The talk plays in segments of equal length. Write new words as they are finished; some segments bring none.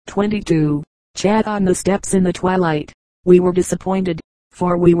22. Chat on the steps in the twilight. We were disappointed,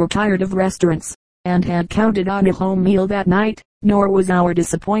 for we were tired of restaurants, and had counted on a home meal that night, nor was our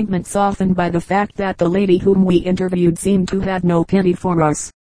disappointment softened by the fact that the lady whom we interviewed seemed to have no pity for us,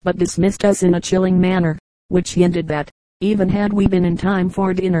 but dismissed us in a chilling manner, which hinted that, even had we been in time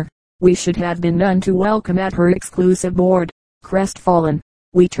for dinner, we should have been none too welcome at her exclusive board. Crestfallen,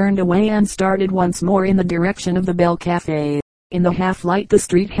 we turned away and started once more in the direction of the Bell Cafe. In the half-light the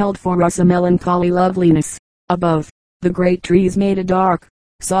street held for us a melancholy loveliness. Above, the great trees made a dark,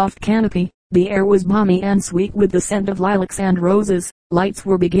 soft canopy. The air was balmy and sweet with the scent of lilacs and roses. Lights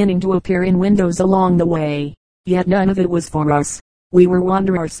were beginning to appear in windows along the way. Yet none of it was for us. We were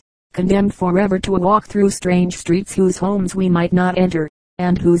wanderers, condemned forever to walk through strange streets whose homes we might not enter,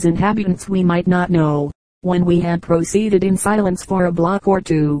 and whose inhabitants we might not know. When we had proceeded in silence for a block or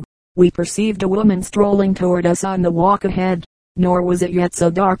two, we perceived a woman strolling toward us on the walk ahead. Nor was it yet so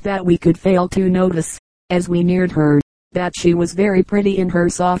dark that we could fail to notice, as we neared her, that she was very pretty in her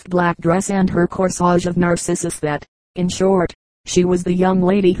soft black dress and her corsage of narcissus, that, in short, she was the young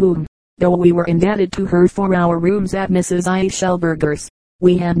lady whom, though we were indebted to her for our rooms at Mrs. I. Schellberger's,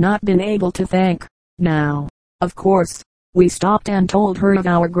 we had not been able to thank. Now, of course, we stopped and told her of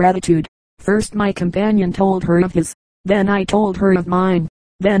our gratitude. First my companion told her of his, then I told her of mine,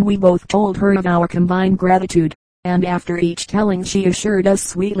 then we both told her of our combined gratitude, and after each telling she assured us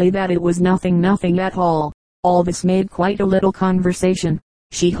sweetly that it was nothing at all. All this made quite a little conversation.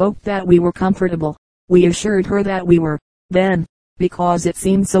 She hoped that we were comfortable. We assured her that we were. Then, because it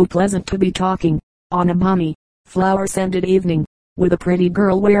seemed so pleasant to be talking, on a balmy, flower-scented evening, with a pretty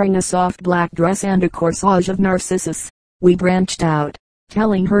girl wearing a soft black dress and a corsage of narcissus, we branched out,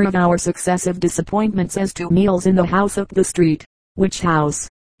 telling her of our successive disappointments as to meals in the house up the street. Which house?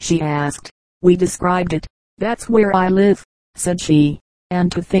 She asked. We described it. That's where I live, said she.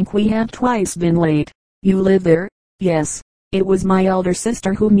 And to think we had twice been late. You live there? Yes. It was my elder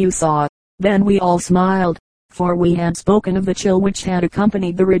sister whom you saw. Then we all smiled, for we had spoken of the chill which had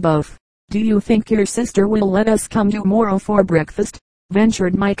accompanied the rebuff. Do you think your sister will let us come tomorrow for breakfast?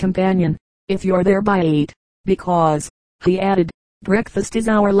 Ventured my companion. If you're there by 8. Because, he added, breakfast is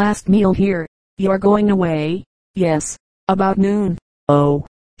our last meal here. You're going away? Yes. About noon. Oh,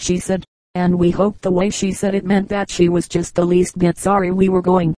 she said. And we hoped the way she said it meant that she was just the least bit sorry we were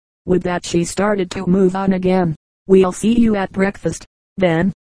going. With that she started to move on again. We'll see you at breakfast,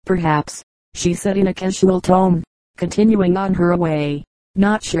 then, perhaps, she said in a casual tone, continuing on her way.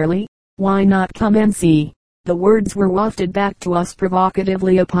 Not surely? Why not come and see? The words were wafted back to us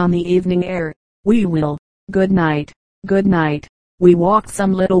provocatively upon the evening air. We will. Good night. Good night. We walked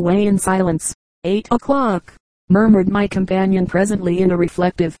some little way in silence. 8 o'clock, murmured my companion presently in a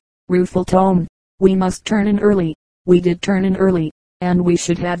reflective, rueful tone. We must turn in early. We did turn in early, and we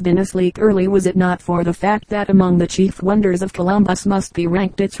should have been asleep early was it not for the fact that among the chief wonders of Columbus must be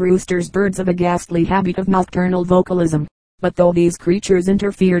ranked its rooster's birds of a ghastly habit of nocturnal vocalism. But though these creatures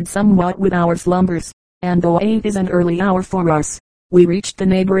interfered somewhat with our slumbers, and though 8 is an early hour for us, we reached the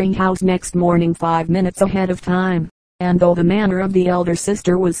neighboring house next morning 5 minutes ahead of time, and though the manner of the elder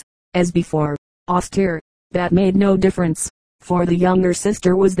sister was, as before, austere, that made no difference, for the younger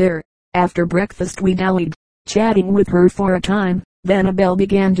sister was there. After breakfast we dallied, chatting with her for a time, then a bell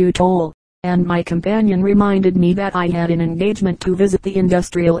began to toll, and my companion reminded me that I had an engagement to visit the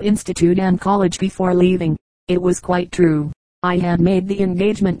Industrial Institute and College before leaving. It was quite true. I had made the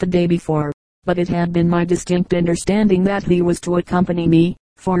engagement the day before, but it had been my distinct understanding that he was to accompany me,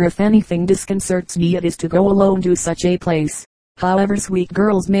 for if anything disconcerts me it is to go alone to such a place. However sweet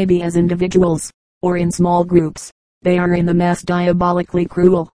girls may be as individuals, or in small groups, they are in the mass diabolically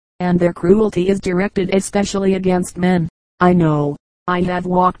cruel, and their cruelty is directed especially against men. I know. I have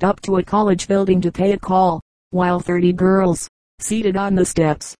walked up to a college building to pay a call, while 30 girls, seated on the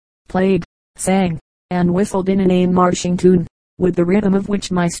steps, played, sang, and whistled in inane marching tune, with the rhythm of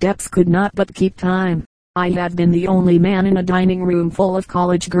which my steps could not but keep time. I had been the only man in a dining room full of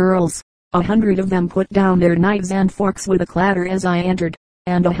college girls. 100 of them put down their knives and forks with a clatter as I entered,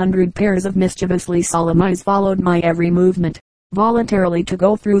 and 100 pairs of mischievously solemn eyes followed my every movement. Voluntarily to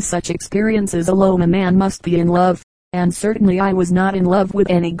go through such experiences alone a man must be in love, and certainly I was not in love with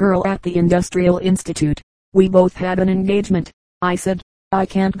any girl at the Industrial Institute. We both had an engagement. I said, I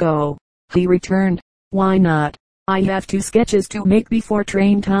can't go. He returned, why not? I have 2 sketches to make before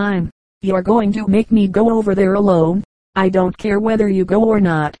train time. You're going to make me go over there alone? I don't care whether you go or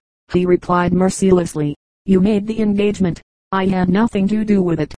not, he replied mercilessly. You made the engagement. I had nothing to do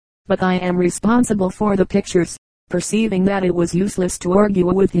with it, but I am responsible for the pictures. Perceiving that it was useless to argue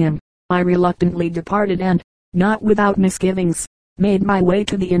with him, I reluctantly departed and, not without misgivings, made my way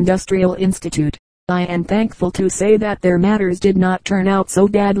to the Industrial Institute. I am thankful to say that their matters did not turn out so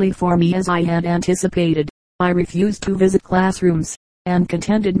badly for me as I had anticipated. I refused to visit classrooms, and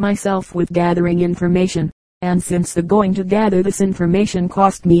contented myself with gathering information. And since the going to gather this information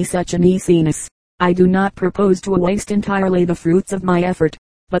cost me such uneasiness, I do not propose to waste entirely the fruits of my effort,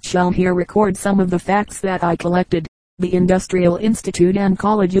 but shall here record some of the facts that I collected. The Industrial Institute and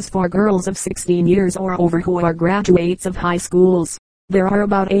colleges for girls of 16 years or over who are graduates of high schools. There are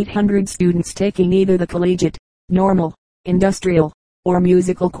about 800 students taking either the collegiate, normal, industrial, or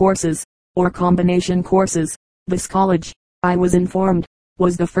musical courses, or combination courses. This college, I was informed,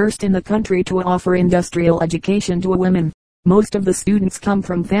 was the first in the country to offer industrial education to women. Most of the students come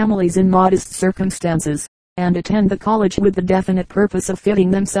from families in modest circumstances, and attend the college with the definite purpose of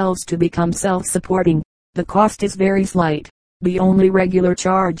fitting themselves to become self-supporting. The cost is very slight. The only regular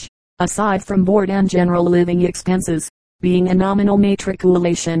charge, aside from board and general living expenses, being a nominal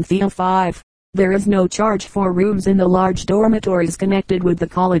matriculation fee of $5. There is no charge for rooms in the large dormitories connected with the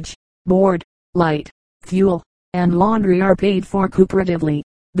college. Board, light, fuel, and laundry are paid for cooperatively.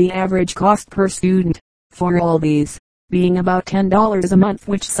 The average cost per student, for all these, being about $10 a month,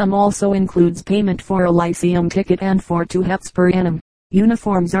 which sum also includes payment for a lyceum ticket and for 2 hefts per annum.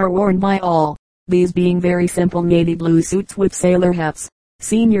 Uniforms are worn by all, these being very simple navy blue suits with sailor hats.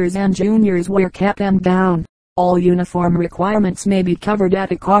 Seniors and juniors wear cap and gown. All uniform requirements may be covered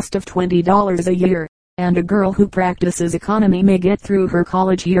at a cost of $20 a year, and a girl who practices economy may get through her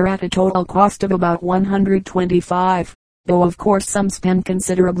college year at a total cost of about $125, though of course some spend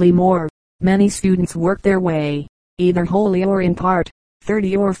considerably more. Many students work their way, either wholly or in part.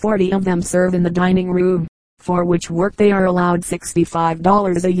 30 or 40 of them serve in the dining room, for which work they are allowed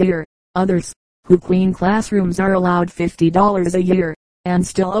 $65 a year. Others, who clean classrooms, are allowed $50 a year, and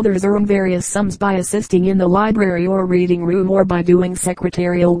still others earn various sums by assisting in the library or reading room or by doing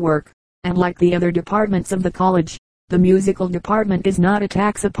secretarial work. And like the other departments of the college, the musical department is not a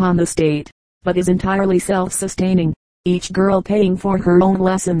tax upon the state, but is entirely self-sustaining, each girl paying for her own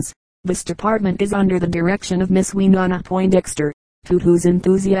lessons. This department is under the direction of Miss Winona Poindexter, to whose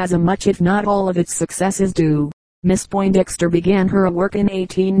enthusiasm much if not all of its success is due. Miss Poindexter began her work in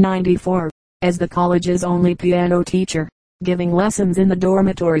 1894, as the college's only piano teacher, giving lessons in the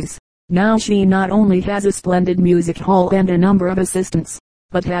dormitories. Now she not only has a splendid music hall and a number of assistants,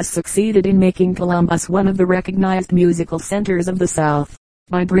 but has succeeded in making Columbus one of the recognized musical centers of the South,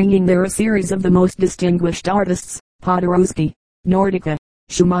 by bringing there a series of the most distinguished artists: Podorowski, Nordica,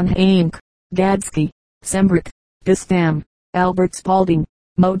 Schumann, Hank, Gadsky, Sembrich, Pistam, Albert Spalding,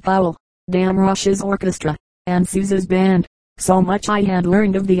 Maud Powell, Dan Rush's orchestra, and Sousa's band. So much I had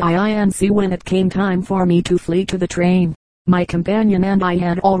learned of the IINC when it came time for me to flee to the train. My companion and I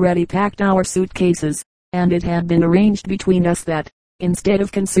had already packed our suitcases, and it had been arranged between us that, instead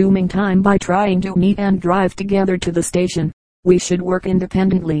of consuming time by trying to meet and drive together to the station, we should work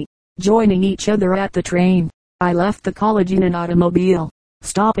independently, joining each other at the train. I left the college in an automobile,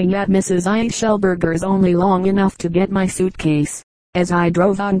 stopping at Mrs. I. Schellberger's only long enough to get my suitcase. As I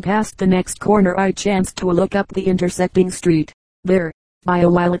drove on past the next corner I chanced to look up the intersecting street. There, by a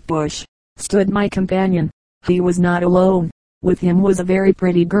lilac bush, stood my companion. He was not alone. With him was a very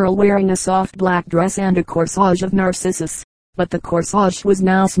pretty girl wearing a soft black dress and a corsage of narcissus. But the corsage was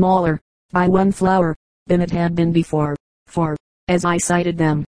now smaller, by one flower, than it had been before, for, as I sighted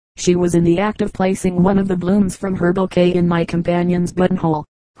them, she was in the act of placing one of the blooms from her bouquet in my companion's buttonhole.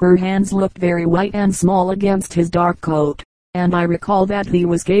 Her hands looked very white and small against his dark coat, and I recall that he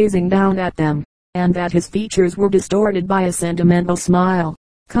was gazing down at them, and that his features were distorted by a sentimental smile.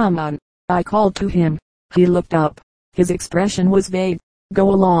 "Come on," I called to him. He looked up. His expression was vague.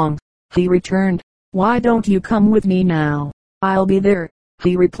 "Go along," he returned. "Why don't you come with me now?" "I'll be there,"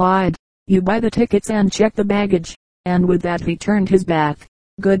 he replied. "You buy the tickets and check the baggage." And with that he turned his back.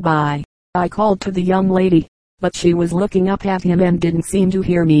 "Goodbye," I called to the young lady, but she was looking up at him and didn't seem to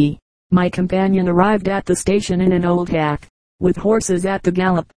hear me. My companion arrived at the station in an old hack, with horses at the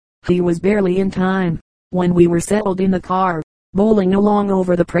gallop. He was barely in time. When we were settled in the car, bowling along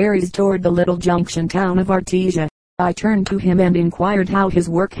over the prairies toward the little junction town of Artesia, I turned to him and inquired how his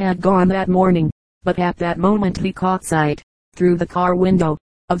work had gone that morning. But at that moment he caught sight, through the car window,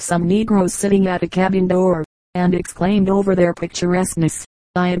 of some negroes sitting at a cabin door, and exclaimed over their picturesqueness.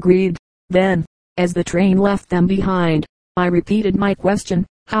 I agreed. Then, as the train left them behind, I repeated my question: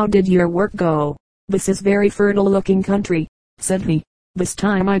 "How did your work go?" "This is very fertile looking country," said he. This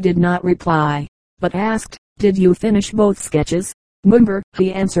time I did not reply, but asked, "Did you finish both sketches?" "Mumber,"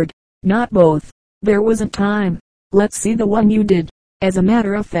 he answered. "Not both. There wasn't time." "Let's see the one you did." "As a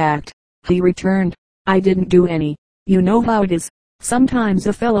matter of fact," he returned, "I didn't do any. You know how it is. Sometimes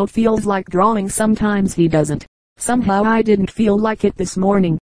a fellow feels like drawing, sometimes he doesn't. Somehow I didn't feel like it this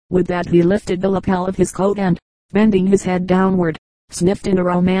morning. With that he lifted the lapel of his coat and, bending his head downward, sniffed in a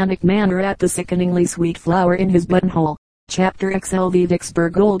romantic manner at the sickeningly sweet flower in his buttonhole. Chapter XLV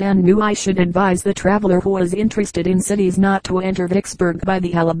Vicksburg. Old and New. I should advise the traveler who is interested in cities not to enter Vicksburg by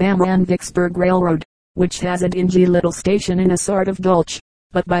the Alabama and Vicksburg Railroad, which has a dingy little station in a sort of gulch,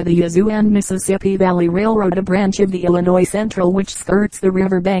 but by the Yazoo and Mississippi Valley Railroad, a branch of the Illinois Central which skirts the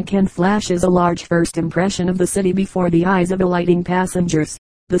river bank and flashes a large first impression of the city before the eyes of alighting passengers.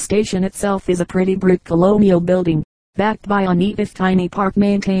 The station itself is a pretty brick colonial building, backed by a neat if tiny park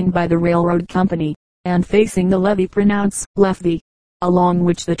maintained by the railroad company, and facing the levee pronounced Lefty, along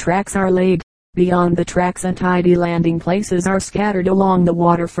which the tracks are laid. Beyond the tracks untidy landing places are scattered along the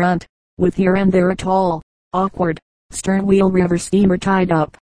waterfront, with here and there a tall, awkward, stern-wheel river steamer tied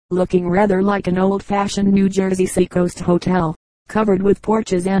up, looking rather like an old-fashioned New Jersey seacoast hotel, covered with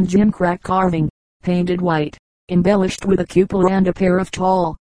porches and gimcrack carving, painted white, embellished with a cupola and a pair of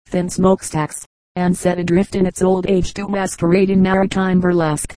tall, thin smokestacks, and set adrift in its old age to masquerade in maritime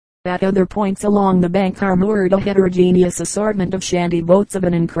burlesque. At other points along the bank are moored a heterogeneous assortment of shanty boats of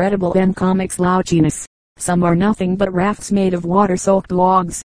an incredible and comic slouchiness. Some are nothing but rafts made of water-soaked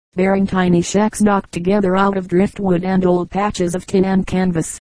logs, bearing tiny shacks knocked together out of driftwood and old patches of tin and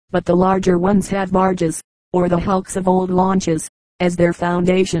canvas, but the larger ones have barges, or the hulks of old launches, as their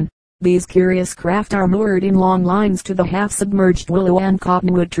foundation. These curious craft are moored in long lines to the half-submerged willow and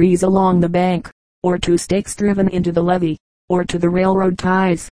cottonwood trees along the bank, or to stakes driven into the levee, or to the railroad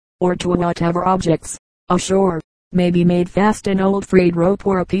ties, or to whatever objects, ashore, may be made fast an old frayed rope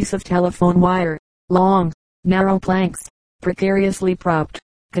or a piece of telephone wire. Long, narrow planks, precariously propped,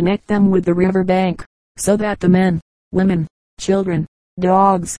 connect them with the river bank, so that the men, women, children,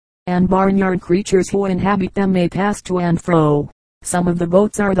 dogs, and barnyard creatures who inhabit them may pass to and fro. Some of the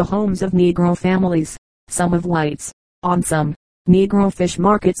boats are the homes of Negro families, some of whites. On some, Negro fish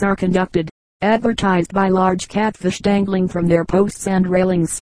markets are conducted, advertised by large catfish dangling from their posts and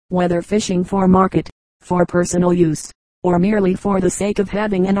railings, whether fishing for market, for personal use, or merely for the sake of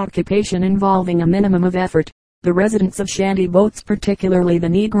having an occupation involving a minimum of effort. The residents of shanty boats, particularly the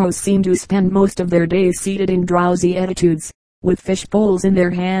Negroes, seem to spend most of their days seated in drowsy attitudes, with fish poles in their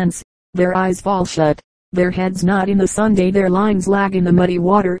hands. Their eyes fall shut, their heads nod in the Sunday, their lines lag in the muddy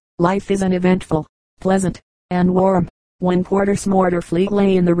water. Life is uneventful, pleasant, and warm. When Porter's mortar fleet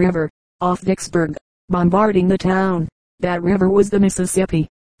lay in the river, off Vicksburg, bombarding the town, that river was the Mississippi.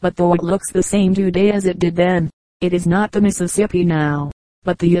 But though it looks the same today as it did then, it is not the Mississippi now,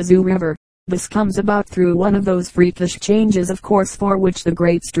 but the Yazoo River. This comes about through one of those freakish changes of course for which the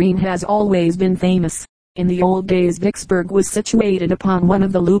great stream has always been famous. In the old days Vicksburg was situated upon one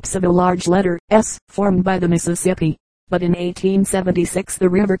of the loops of a large letter S formed by the Mississippi, but in 1876 the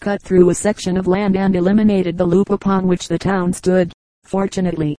river cut through a section of land and eliminated the loop upon which the town stood.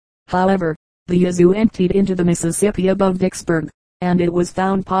 Fortunately, however, the Yazoo emptied into the Mississippi above Vicksburg, and it was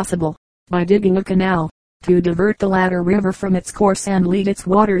found possible, by digging a canal, to divert the latter river from its course and lead its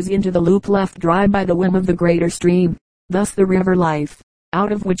waters into the loop left dry by the whim of the greater stream. Thus the river life,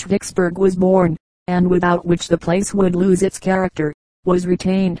 out of which Vicksburg was born, and without which the place would lose its character, was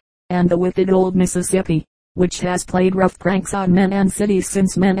retained, and the wicked old Mississippi, which has played rough pranks on men and cities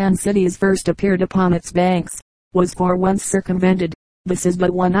since men and cities first appeared upon its banks, was for once circumvented. This is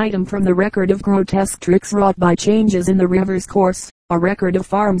but one item from the record of grotesque tricks wrought by changes in the river's course, a record of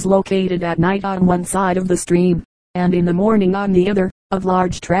farms located at night on one side of the stream, and in the morning on the other, of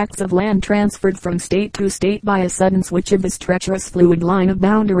large tracts of land transferred from state to state by a sudden switch of this treacherous fluid line of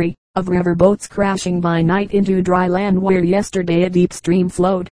boundary, of river boats crashing by night into dry land where yesterday a deep stream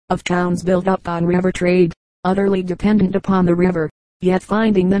flowed, of towns built up on river trade, utterly dependent upon the river, yet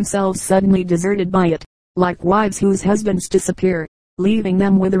finding themselves suddenly deserted by it, like wives whose husbands disappear, leaving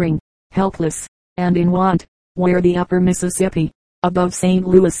them withering, helpless, and in want. Where the upper Mississippi, above St.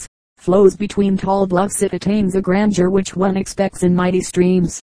 Louis, flows between tall bluffs, it attains a grandeur which one expects in mighty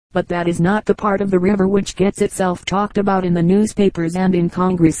streams. But that is not the part of the river which gets itself talked about in the newspapers and in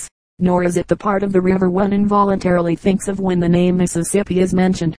Congress, nor is it the part of the river one involuntarily thinks of when the name Mississippi is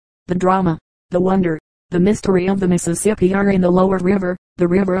mentioned. The drama, the wonder, the mystery of the Mississippi are in the lower river, the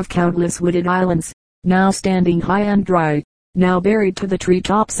river of countless wooded islands, now standing high and dry, now buried to the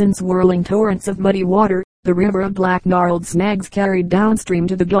treetops in swirling torrents of muddy water, the river of black gnarled snags carried downstream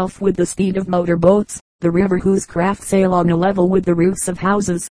to the Gulf with the speed of motor boats, the river whose craft sail on a level with the roofs of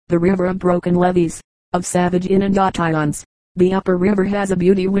houses, the river of broken levees, of savage inundations. The upper river has a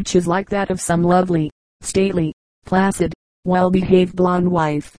beauty which is like that of some lovely, stately, placid, well-behaved blonde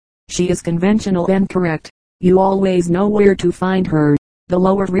wife. She is conventional and correct, You always know where to find her. The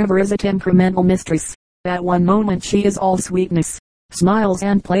lower river is a temperamental mistress. At one moment she is all sweetness, smiles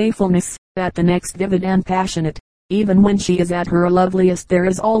and playfulness, at the next vivid and passionate. Even when she is at her loveliest there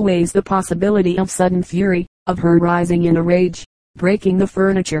is always the possibility of sudden fury, of her rising in a rage, breaking the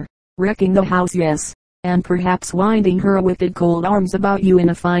furniture, wrecking the house, yes, and perhaps winding her wicked cold arms about you in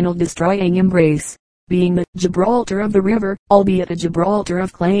a final destroying embrace. Being the Gibraltar of the river, albeit a Gibraltar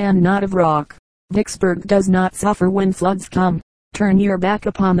of clay and not of rock, Vicksburg does not suffer when floods come. Turn your back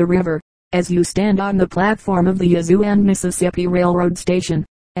upon the river, as you stand on the platform of the Yazoo and Mississippi Railroad station,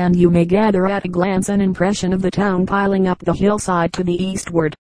 and you may gather at a glance an impression of the town piling up the hillside to the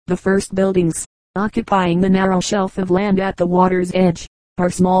eastward. The first buildings, occupying the narrow shelf of land at the water's edge, are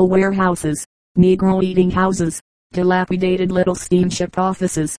small warehouses, Negro eating houses, dilapidated little steamship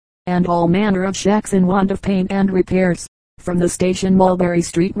offices, and all manner of shacks in want of paint and repairs. From the station Mulberry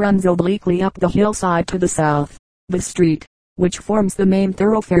Street runs obliquely up the hillside to the south. The street, which forms the main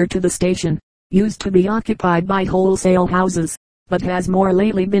thoroughfare to the station, used to be occupied by wholesale houses, but has more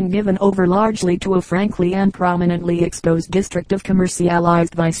lately been given over largely to a frankly and prominently exposed district of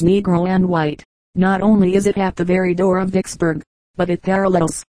commercialized vice, Negro and white. Not only is it at the very door of Vicksburg, but it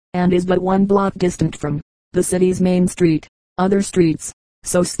parallels, and is but 1 block distant from, the city's main street. Other streets,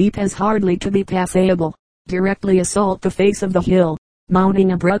 so steep as hardly to be passable, directly assault the face of the hill,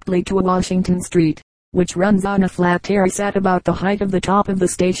 mounting abruptly to a Washington Street, which runs on a flat terrace at about the height of the top of the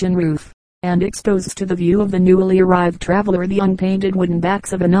station roof, and exposes to the view of the newly arrived traveler the unpainted wooden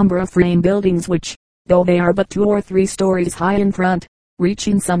backs of a number of frame buildings which, though they are but 2 or 3 stories high in front, reach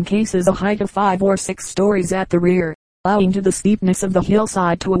in some cases a height of 5 or 6 stories at the rear, owing to the steepness of the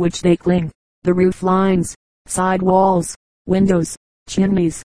hillside to which they cling. The roof lines, side walls, windows,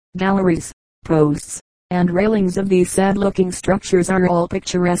 chimneys, galleries, posts, and railings of these sad-looking structures are all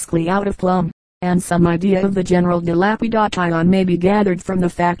picturesquely out of plumb, and some idea of the general dilapidation may be gathered from the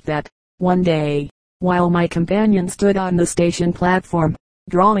fact that, one day, while my companion stood on the station platform,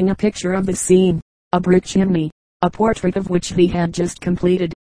 drawing a picture of the scene, a brick chimney, a portrait of which he had just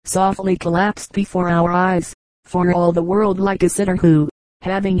completed, softly collapsed before our eyes, for all the world like a sitter who,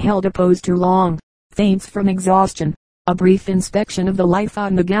 having held a pose too long, faints from exhaustion. A brief inspection of the life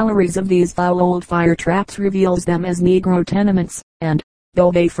on the galleries of these foul old fire traps reveals them as Negro tenements, and,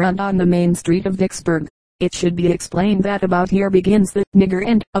 though they front on the main street of Vicksburg, it should be explained that about here begins the nigger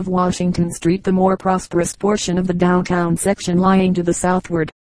end of Washington Street, the more prosperous portion of the downtown section lying to the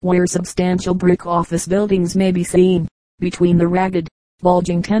southward, where substantial brick office buildings may be seen. Between the ragged,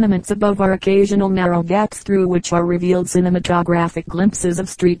 bulging tenements above are occasional narrow gaps through which are revealed cinematographic glimpses of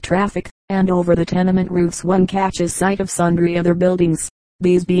street traffic, and over the tenement roofs one catches sight of sundry other buildings,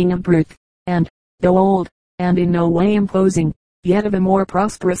 these being of brick, and, though old, and in no way imposing, yet of a more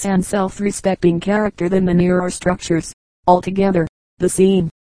prosperous and self-respecting character than the nearer structures. Altogether, the scene,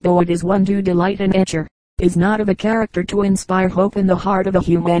 though it is one to delight an etcher, is not of a character to inspire hope in the heart of a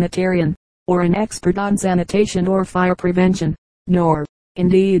humanitarian, or an expert on sanitation or fire prevention, nor,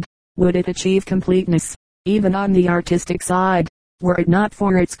 indeed, would it achieve completeness, even on the artistic side, were it not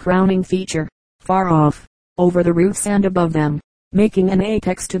for its crowning feature. Far off, over the roofs and above them, making an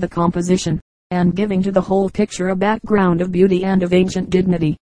apex to the composition, and giving to the whole picture a background of beauty and of ancient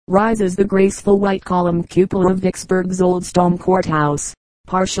dignity, rises the graceful white columned cupola of Vicksburg's old stone courthouse,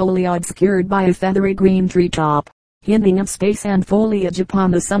 partially obscured by a feathery green treetop, hinting of space and foliage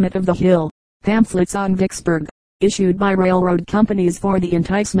upon the summit of the hill. Pamphlets on Vicksburg, issued by railroad companies for the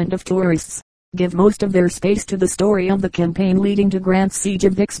enticement of tourists, give most of their space to the story of the campaign leading to Grant's siege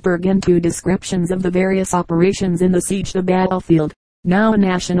of Vicksburg and to descriptions of the various operations in the siege. The battlefield, now a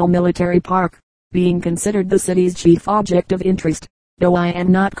national military park, being considered the city's chief object of interest. Though I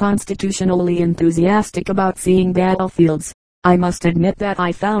am not constitutionally enthusiastic about seeing battlefields, I must admit that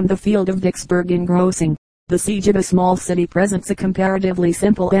I found the field of Vicksburg engrossing. The siege of a small city presents a comparatively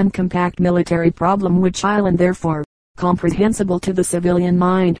simple and compact military problem which island therefore, comprehensible to the civilian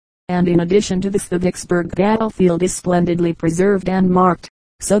mind. And in addition to this, the Vicksburg battlefield is splendidly preserved and marked,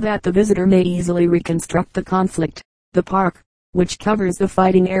 so that the visitor may easily reconstruct the conflict. The park, which covers the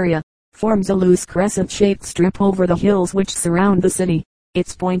fighting area, forms a loose crescent-shaped strip over the hills which surround the city,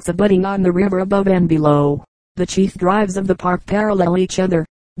 its points abutting on the river above and below. The chief drives of the park parallel each other,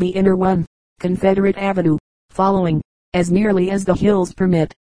 the inner one, Confederate Avenue, following, as nearly as the hills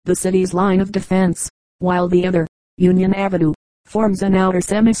permit, the city's line of defense, while the other, Union Avenue, forms an outer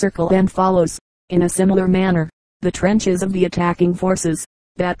semicircle and follows, in a similar manner, the trenches of the attacking forces.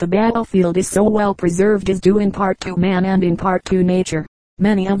 That the battlefield is so well preserved is due in part to man and in part to nature.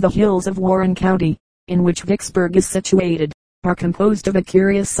 Many of the hills of Warren County, in which Vicksburg is situated, are composed of a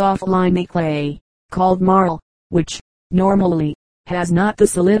curious soft limy clay, called marl, which, normally, has not the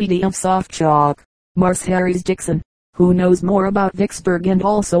solidity of soft chalk. Mars Harris Dixon, who knows more about Vicksburg and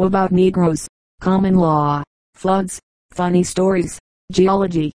also about Negroes, common law, floods, funny stories,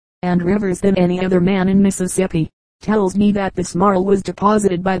 geology, and rivers than any other man in Mississippi, tells me that this marl was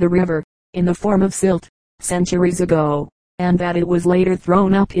deposited by the river, in the form of silt, centuries ago, and that it was later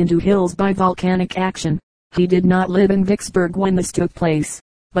thrown up into hills by volcanic action. He did not live in Vicksburg when this took place,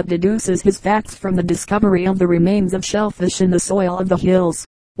 but deduces his facts from the discovery of the remains of shellfish in the soil of the hills.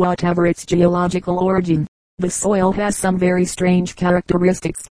 Whatever its geological origin, the soil has some very strange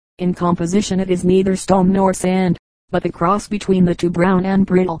characteristics. In composition it is neither stone nor sand, but a cross between the two, brown and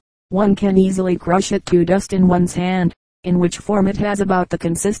brittle. One can easily crush it to dust in one's hand, in which form it has about the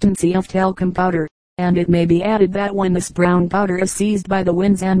consistency of talcum powder, and it may be added that when this brown powder is seized by the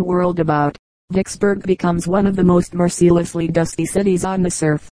winds and whirled about, Vicksburg becomes one of the most mercilessly dusty cities on the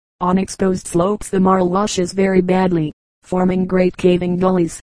surf. On exposed slopes the marl washes very badly, forming great caving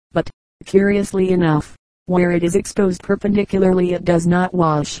gullies, but, curiously enough, where it is exposed perpendicularly it does not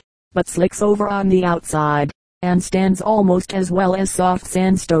wash, but slicks over on the outside, and stands almost as well as soft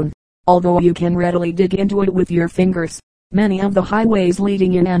sandstone, although you can readily dig into it with your fingers. Many of the highways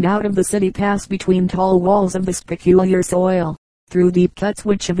leading in and out of the city pass between tall walls of this peculiar soil, through deep cuts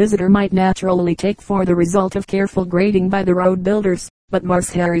which a visitor might naturally take for the result of careful grading by the road builders. But Mars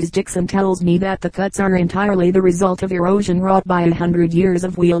Harris Dixon tells me that the cuts are entirely the result of erosion wrought by 100 years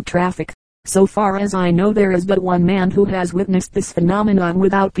of wheeled traffic. So far as I know there is but one man who has witnessed this phenomenon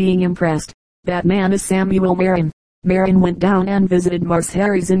without being impressed. That man is Samuel Marion. Marion went down and visited Mars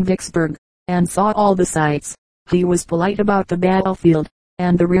Harris in Vicksburg, and saw all the sights. He was polite about the battlefield,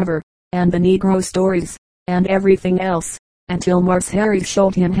 and the river, and the Negro stories, and everything else, until Mars Harris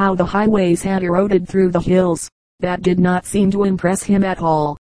showed him how the highways had eroded through the hills. That did not seem to impress him at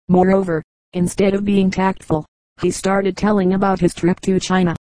all. Moreover, instead of being tactful, he started telling about his trip to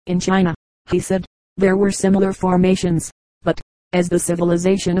China. In China, he said, there were similar formations, but, as the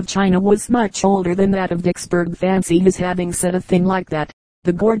civilization of China was much older than that of Vicksburg, fancy his having said a thing like that.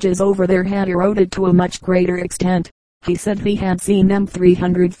 The gorges over there had eroded to a much greater extent. He said he had seen them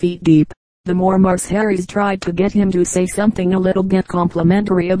 300 feet deep. The more Mars Harris tried to get him to say something a little bit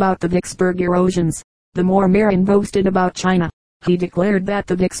complimentary about the Vicksburg erosions, the more Marion boasted about China. He declared that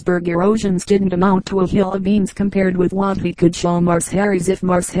the Vicksburg erosions didn't amount to a hill of beans compared with what he could show Mars Harris if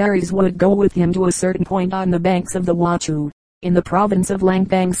Mars Harris would go with him to a certain point on the banks of the Washoe, in the province of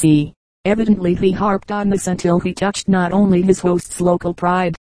Langpangsi. Evidently he harped on this until he touched not only his host's local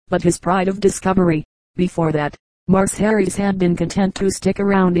pride, but his pride of discovery. Before that, Mars Harris had been content to stick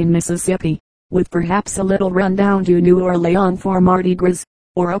around in Mississippi, with perhaps a little run down to New Orleans for Mardi Gras,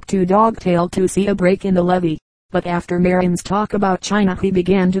 or up to Dogtail to see a break in the levee. But after Marion's talk about China he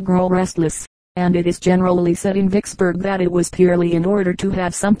began to grow restless, and it is generally said in Vicksburg that it was purely in order to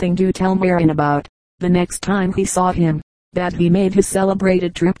have something to tell Marion about, the next time he saw him, that he made his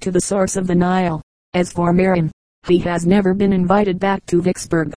celebrated trip to the source of the Nile. As for Marion, he has never been invited back to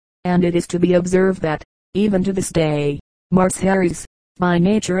Vicksburg, and it is to be observed that, even to this day, Mars Harris, by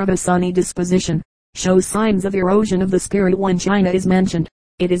nature of a sunny disposition, shows signs of erosion of the spirit when China is mentioned.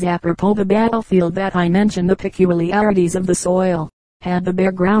 It is apropos the battlefield that I mention the peculiarities of the soil. Had the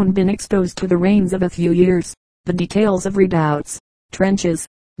bare ground been exposed to the rains of a few years, the details of redoubts, trenches,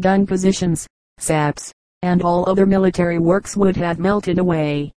 gun positions, saps, and all other military works would have melted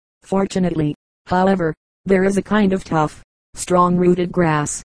away. Fortunately, however, there is a kind of tough, strong-rooted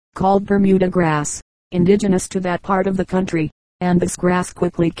grass, called Bermuda grass, indigenous to that part of the country, and this grass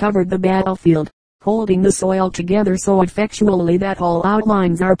quickly covered the battlefield, holding the soil together so effectually that all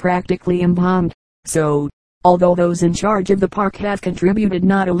outlines are practically embalmed. So, although those in charge of the park have contributed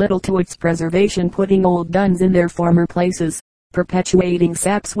not a little to its preservation, putting old guns in their former places, perpetuating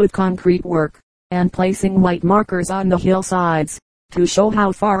saps with concrete work, and placing white markers on the hillsides, to show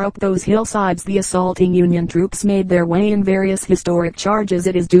how far up those hillsides the assaulting Union troops made their way in various historic charges,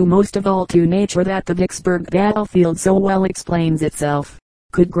 it is due most of all to nature that the Vicksburg battlefield so well explains itself.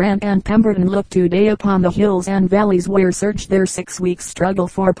 Could Grant and Pemberton look today upon the hills and valleys where surged their 6 weeks' struggle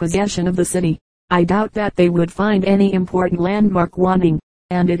for possession of the city, I doubt that they would find any important landmark wanting,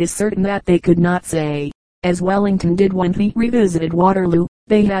 and it is certain that they could not say, as Wellington did when he revisited Waterloo,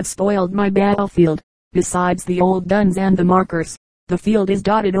 they have spoiled my battlefield. Besides the old guns and the markers, the field is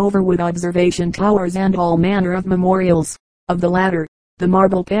dotted over with observation towers and all manner of memorials. Of the latter, the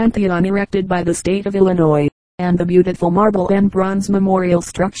marble Pantheon erected by the state of Illinois, and the beautiful marble and bronze memorial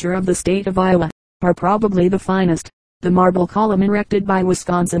structure of the state of Iowa, are probably the finest. The marble column erected by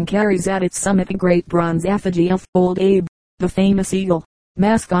Wisconsin carries at its summit a great bronze effigy of Old Abe, the famous eagle,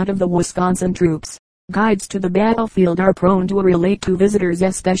 mascot of the Wisconsin troops. Guides to the battlefield are prone to relate to visitors,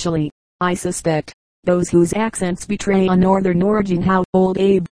 especially, I suspect, those whose accents betray a northern origin, how old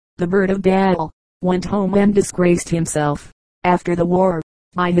Abe, the bird of battle, went home and disgraced himself, after the war,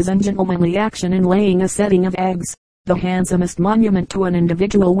 by his ungentlemanly action in laying a setting of eggs. The handsomest monument to an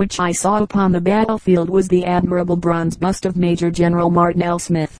individual which I saw upon the battlefield was the admirable bronze bust of Major General Martin L.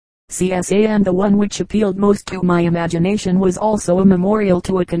 Smith, CSA, and the one which appealed most to my imagination was also a memorial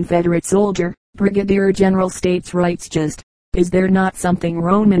to a Confederate soldier, Brigadier General States Rights. Just, is there not something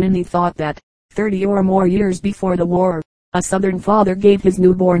Roman in the thought that, 30 or more years before the war, a Southern father gave his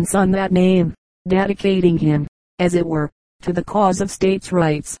newborn son that name, dedicating him, as it were, to the cause of states'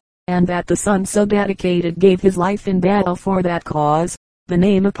 rights, and that the son so dedicated gave his life in battle for that cause? The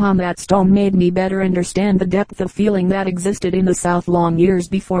name upon that stone made me better understand the depth of feeling that existed in the South long years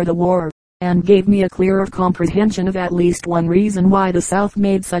before the war, and gave me a clearer comprehension of at least one reason why the South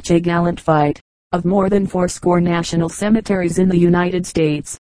made such a gallant fight. Of more than 40 national cemeteries in the United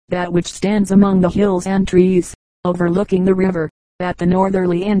States, that which stands among the hills and trees, overlooking the river, at the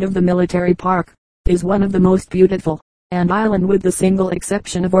northerly end of the military park, is one of the most beautiful, and island with the single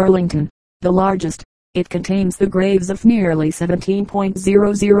exception of Arlington, the largest. It contains the graves of nearly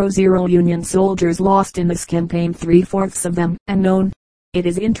 17,000 Union soldiers lost in this campaign, 3/4 of them unknown. It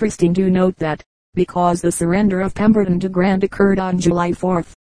is interesting to note that, because the surrender of Pemberton to Grant occurred on July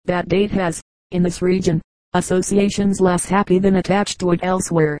 4th, that date has, in this region, associations less happy than attached to it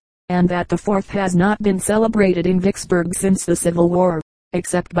elsewhere, and that the 4th has not been celebrated in Vicksburg since the Civil War,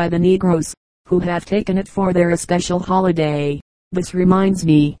 except by the Negroes, who have taken it for their especial holiday. This reminds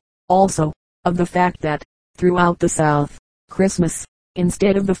me, also, of the fact that, throughout the South, Christmas,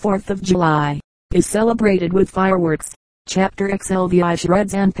 instead of the 4th of July, is celebrated with fireworks. Chapter XLVI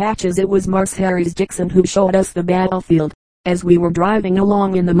Shreds and Patches. It was Marse Harris Dixon who showed us the battlefield. As we were driving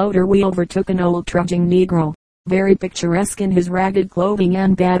along in the motor we overtook an old trudging Negro, very picturesque in his ragged clothing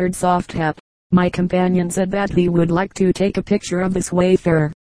and battered soft hat. My companion said that he would like to take a picture of this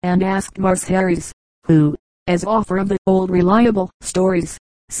wayfarer, and asked Marse Harris, who, as author of the old reliable stories,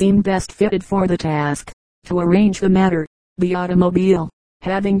 seemed best fitted for the task, to arrange the matter. The automobile,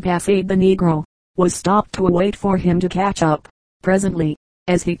 having passed the Negro, was stopped to wait for him to catch up. Presently,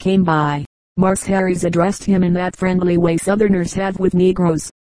 as he came by, Marse Harris addressed him in that friendly way Southerners have with Negroes.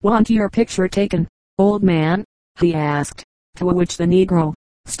 "Want your picture taken, old man?" he asked, to which the Negro,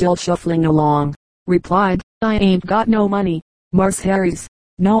 still shuffling along, replied, "I ain't got no money." Marse Harris,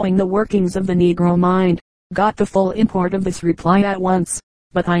 knowing the workings of the Negro mind, got the full import of this reply at once.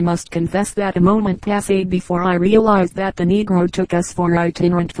 But I must confess that a moment passed before I realized that the Negro took us for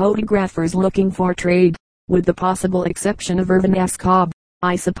itinerant photographers looking for trade, with the possible exception of Irvin S. Cobb.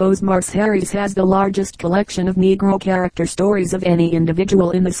 I suppose Marse Harris has the largest collection of Negro character stories of any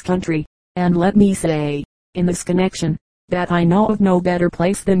individual in this country, and let me say, in this connection, that I know of no better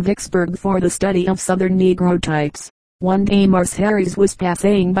place than Vicksburg for the study of Southern Negro types. One day Marse Harris was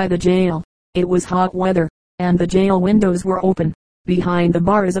passing by the jail. It was hot weather, and the jail windows were open. Behind the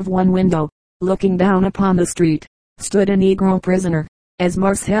bars of one window, looking down upon the street, stood a Negro prisoner. As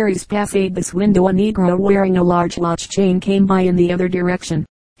Marse Harris passed this window a Negro wearing a large watch chain came by in the other direction.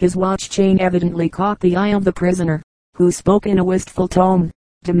 His watch chain evidently caught the eye of the prisoner, who spoke in a wistful tone,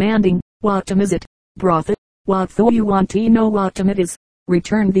 demanding, "What time is it, Prophet?" "What though you want to know what time it is?"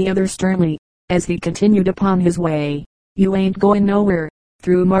 returned the other sternly, as he continued upon his way. "You ain't going nowhere."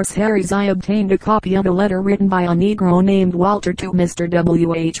 Through Marse Harris I obtained a copy of a letter written by a Negro named Walter to Mr.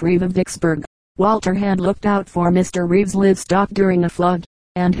 W. H. Reeve of Vicksburg. Walter had looked out for Mr. Reeve's livestock during a flood,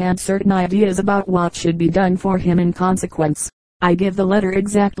 and had certain ideas about what should be done for him in consequence. I give the letter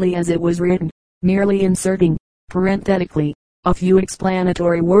exactly as it was written, merely inserting, parenthetically, a few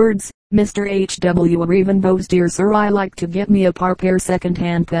explanatory words. "Mr. H. W. Reeve and Bose, dear sir, I like to get me a pair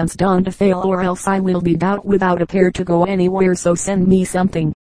second-hand pants done to fail, or else I will be doubt without a pair to go anywhere, so send me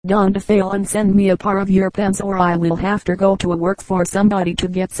something done to fail and send me a pair of your pants, or I will have to go to a work for somebody to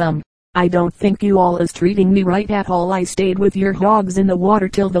get some. I don't think you all is treating me right at all. I stayed with your hogs in the water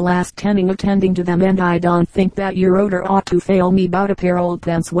till the last tenning attending to them, and I don't think that your order ought to fail me 'bout a pair old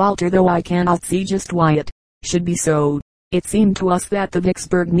pants, Walter, though I cannot see just why it should be so." It seemed to us that the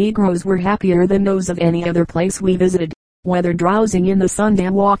Vicksburg Negroes were happier than those of any other place we visited, whether drowsing in the sun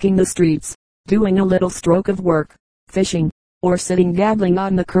and walking the streets, doing a little stroke of work, fishing, or sitting gabbling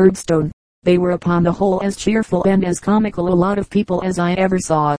on the curbstone. They were upon the whole as cheerful and as comical a lot of people as I ever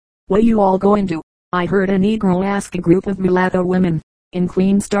saw. "What you all going to?" I heard a Negro ask a group of mulatto women, in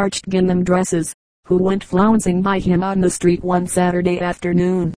clean starched gingham dresses, who went flouncing by him on the street one Saturday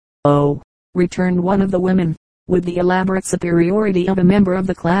afternoon. "Oh," returned one of the women, with the elaborate superiority of a member of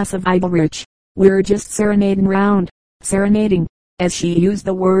the class of Iberich, We're just serenading round. Serenading, as she used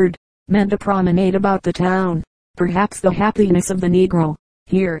the word, meant a promenade about the town. Perhaps the happiness of the Negro,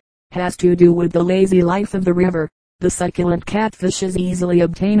 here, has to do with the lazy life of the river. The succulent catfish is easily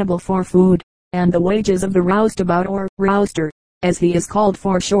obtainable for food, and the wages of the roustabout or rouster, as he is called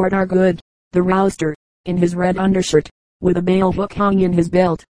for short, are good. The rouster, in his red undershirt, with a bale hook hung in his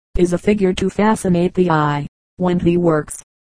belt, is a figure to fascinate the eye. When he works,